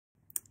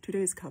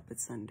Today is Carpet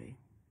Sunday.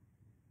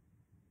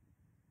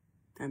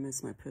 I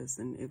miss my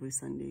person. Every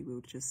Sunday we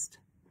would just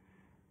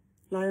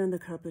lie on the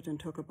carpet and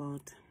talk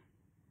about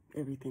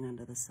everything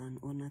under the sun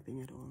or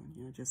nothing at all.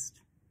 You know, just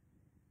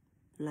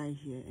lie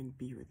here and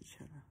be with each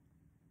other.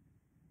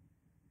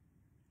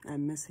 I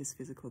miss his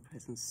physical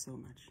presence so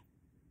much.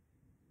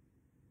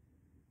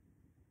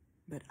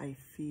 But I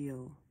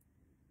feel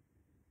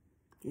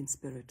in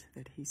spirit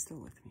that he's still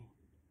with me.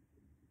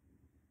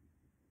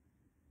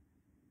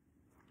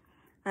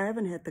 I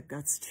haven't had the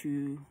guts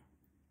to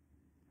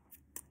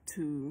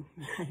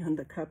lie on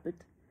the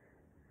carpet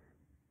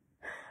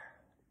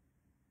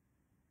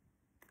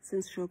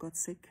since Sho got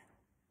sick,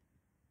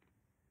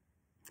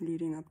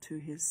 leading up to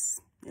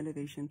his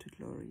elevation to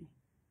glory.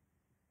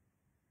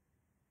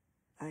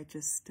 I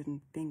just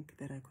didn't think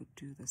that I could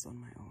do this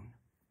on my own.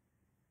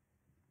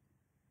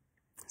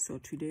 So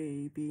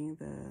today, being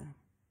the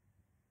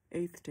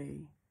 8th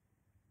day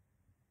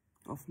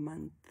of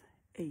month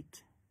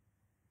 8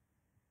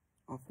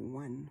 of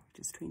 1, which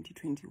is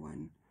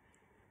 2021,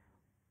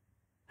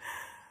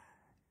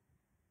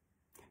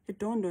 it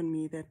dawned on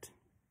me that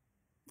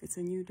it's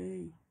a new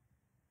day.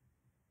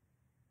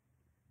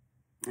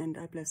 And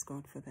I bless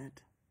God for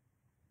that.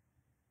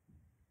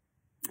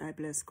 I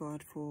bless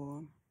God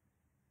for,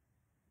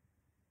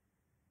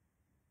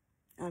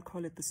 I'll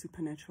call it the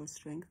supernatural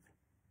strength,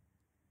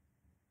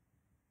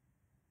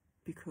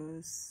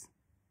 because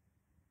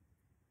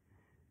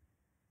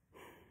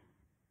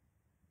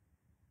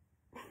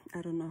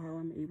I don't know how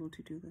I'm able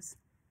to do this.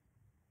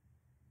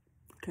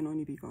 It can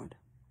only be God.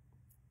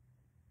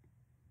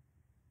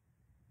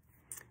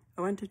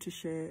 I wanted to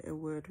share a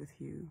word with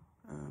you.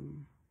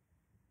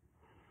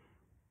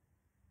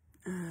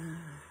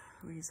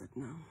 Where is it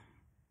now?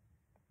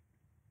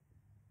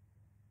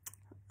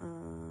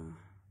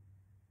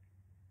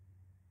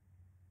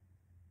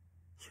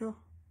 Sure.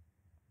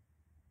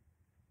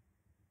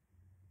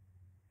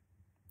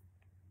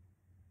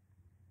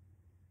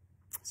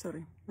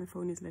 Sorry, my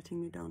phone is letting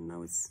me down.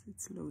 Now it's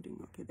loading.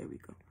 Okay, there we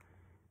go.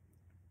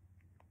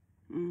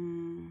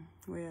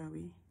 Where are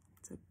we?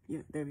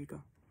 Yeah, there we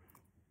go.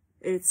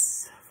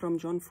 It's from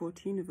John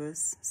 14,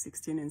 verse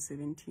 16 and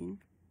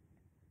 17.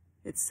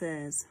 It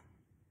says,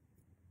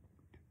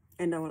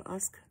 "And I will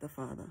ask the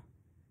Father,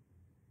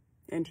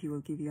 and he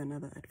will give you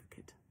another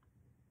advocate.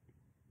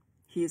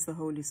 He is the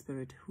Holy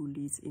Spirit who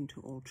leads into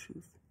all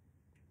truth.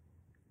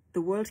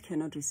 The world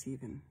cannot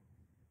receive him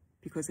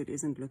because it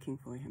isn't looking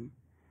for him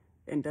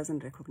and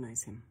doesn't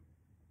recognize him.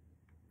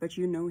 But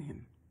you know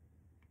him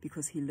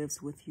because he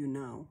lives with you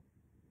now,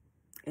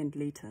 and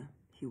later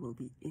he will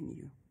be in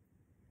you."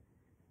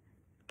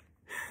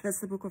 That's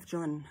the book of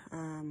John.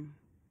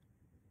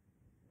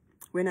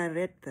 When I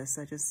read this,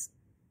 I just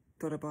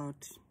thought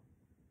about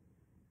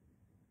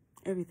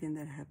everything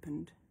that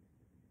happened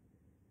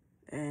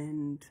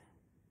and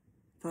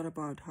thought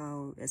about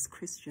how, as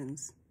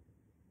Christians,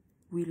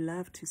 we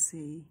love to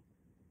say,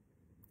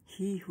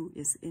 "He who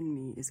is in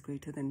me is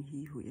greater than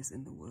he who is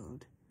in the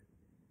world."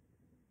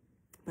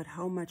 But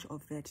how much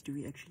of that do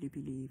we actually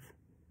believe?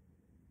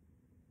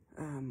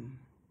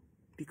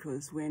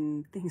 Because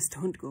when things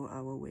don't go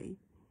our way,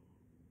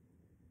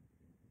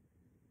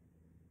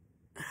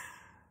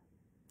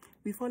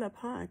 we fall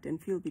apart and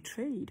feel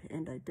betrayed,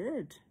 and I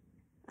did.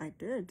 I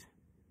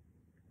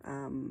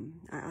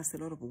asked a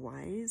lot of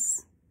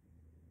whys.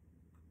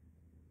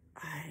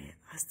 I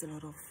asked a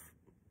lot of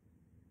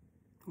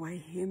why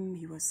him,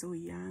 he was so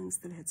young,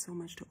 still had so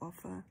much to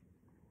offer.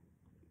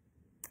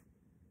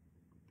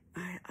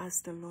 I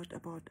asked a lot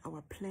about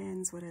our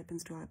plans, what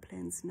happens to our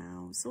plans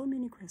now, so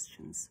many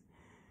questions.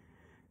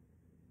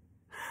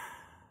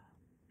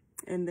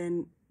 And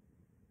then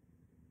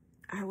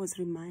I was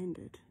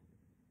reminded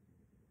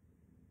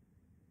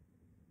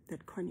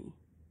that, Connie,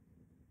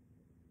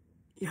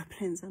 your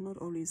plans are not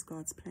always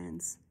God's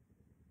plans.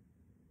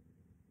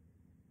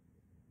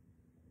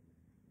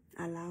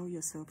 Allow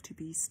yourself to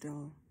be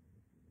still.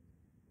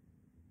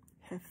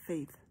 Have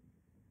faith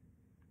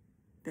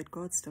that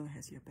God still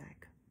has your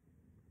back.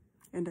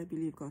 And I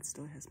believe God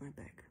still has my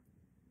back.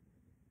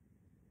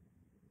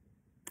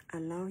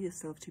 Allow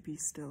yourself to be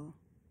still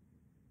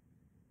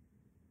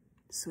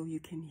so you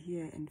can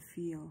hear and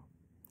feel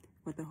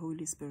what the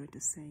Holy Spirit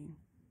is saying.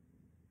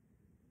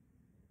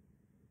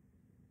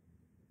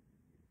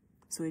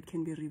 So it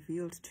can be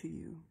revealed to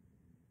you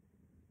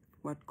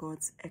what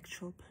God's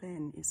actual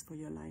plan is for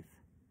your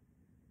life.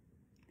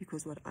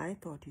 Because what I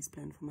thought his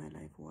plan for my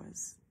life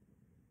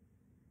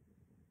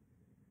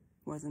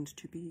wasn't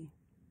to be.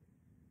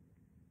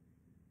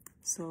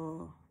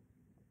 So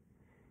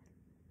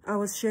I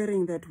was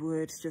sharing that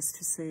word just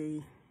to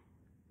say,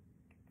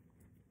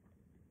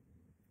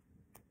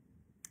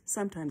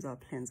 sometimes our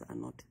plans are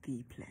not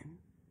the plan.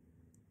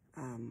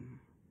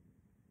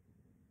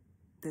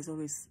 There's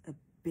always a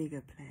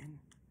bigger plan.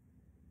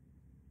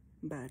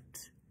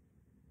 But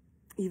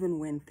even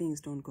when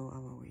things don't go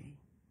our way,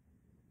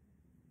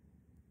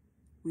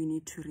 we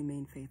need to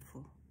remain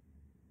faithful.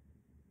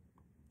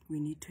 We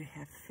need to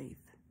have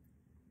faith.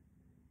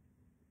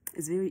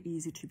 It's very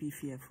easy to be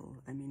fearful.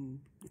 I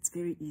mean, it's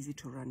very easy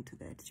to run to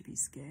that, to be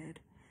scared.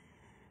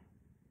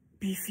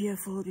 Be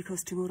fearful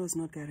because tomorrow is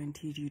not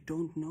guaranteed. You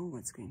don't know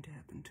what's going to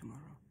happen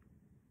tomorrow.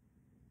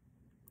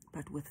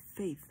 But with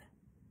faith,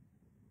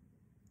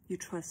 you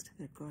trust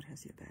that God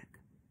has your back.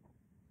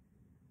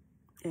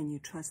 And you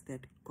trust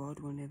that God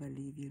will never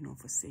leave you nor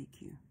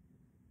forsake you.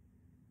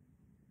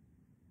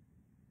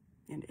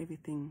 And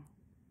everything,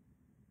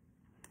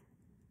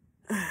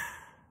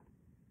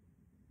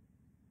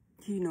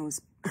 He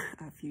knows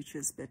our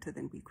futures better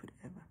than we could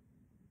ever.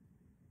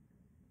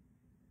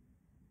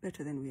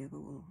 Better than we ever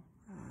will.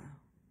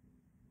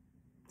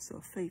 So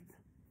faith,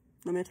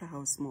 no matter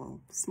how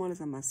small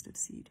as a mustard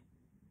seed,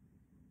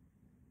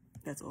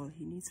 that's all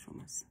He needs from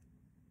us.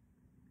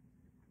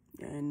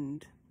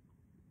 And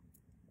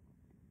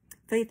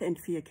faith and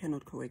fear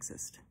cannot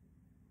coexist.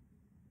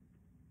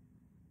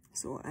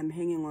 So I'm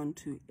hanging on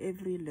to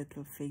every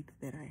little faith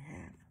that I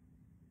have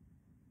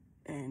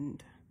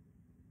and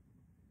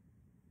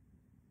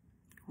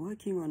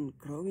working on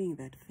growing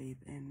that faith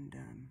and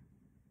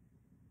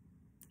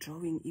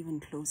drawing even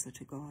closer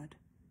to God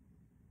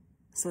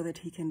so that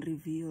He can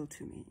reveal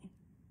to me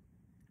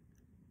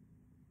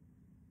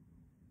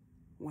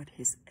what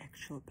His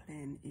actual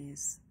plan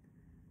is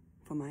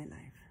for my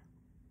life.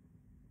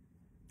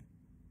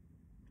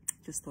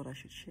 Just thought I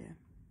should share.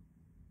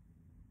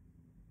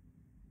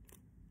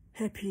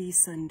 Happy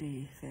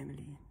Sunday,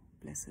 family.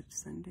 Blessed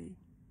Sunday.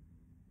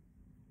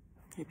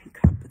 Happy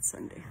Carpet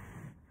Sunday.